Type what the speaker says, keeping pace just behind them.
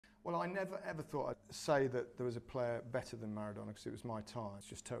Well, I never ever thought I'd say that there was a player better than Maradona because it was my time. I was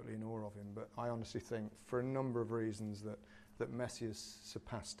just totally in awe of him. But I honestly think, for a number of reasons, that Messi has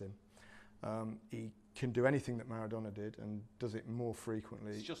surpassed him. He can do anything that Maradona did and does it more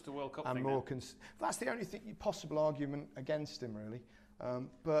frequently. It's just a World Cup and thing. More that's the only possible argument against him, really.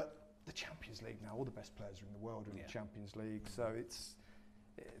 But the Champions League now, all the best players are in the world are in the Champions League, so it's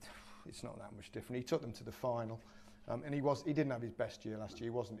not that much different. He took them to the final. And he didn't have his best year last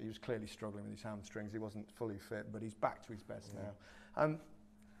year. He was clearly struggling with his hamstrings. He wasn't fully fit, but he's back to his best now.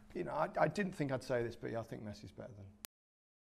 You know, I didn't think I'd say this, but yeah, I think Messi's better than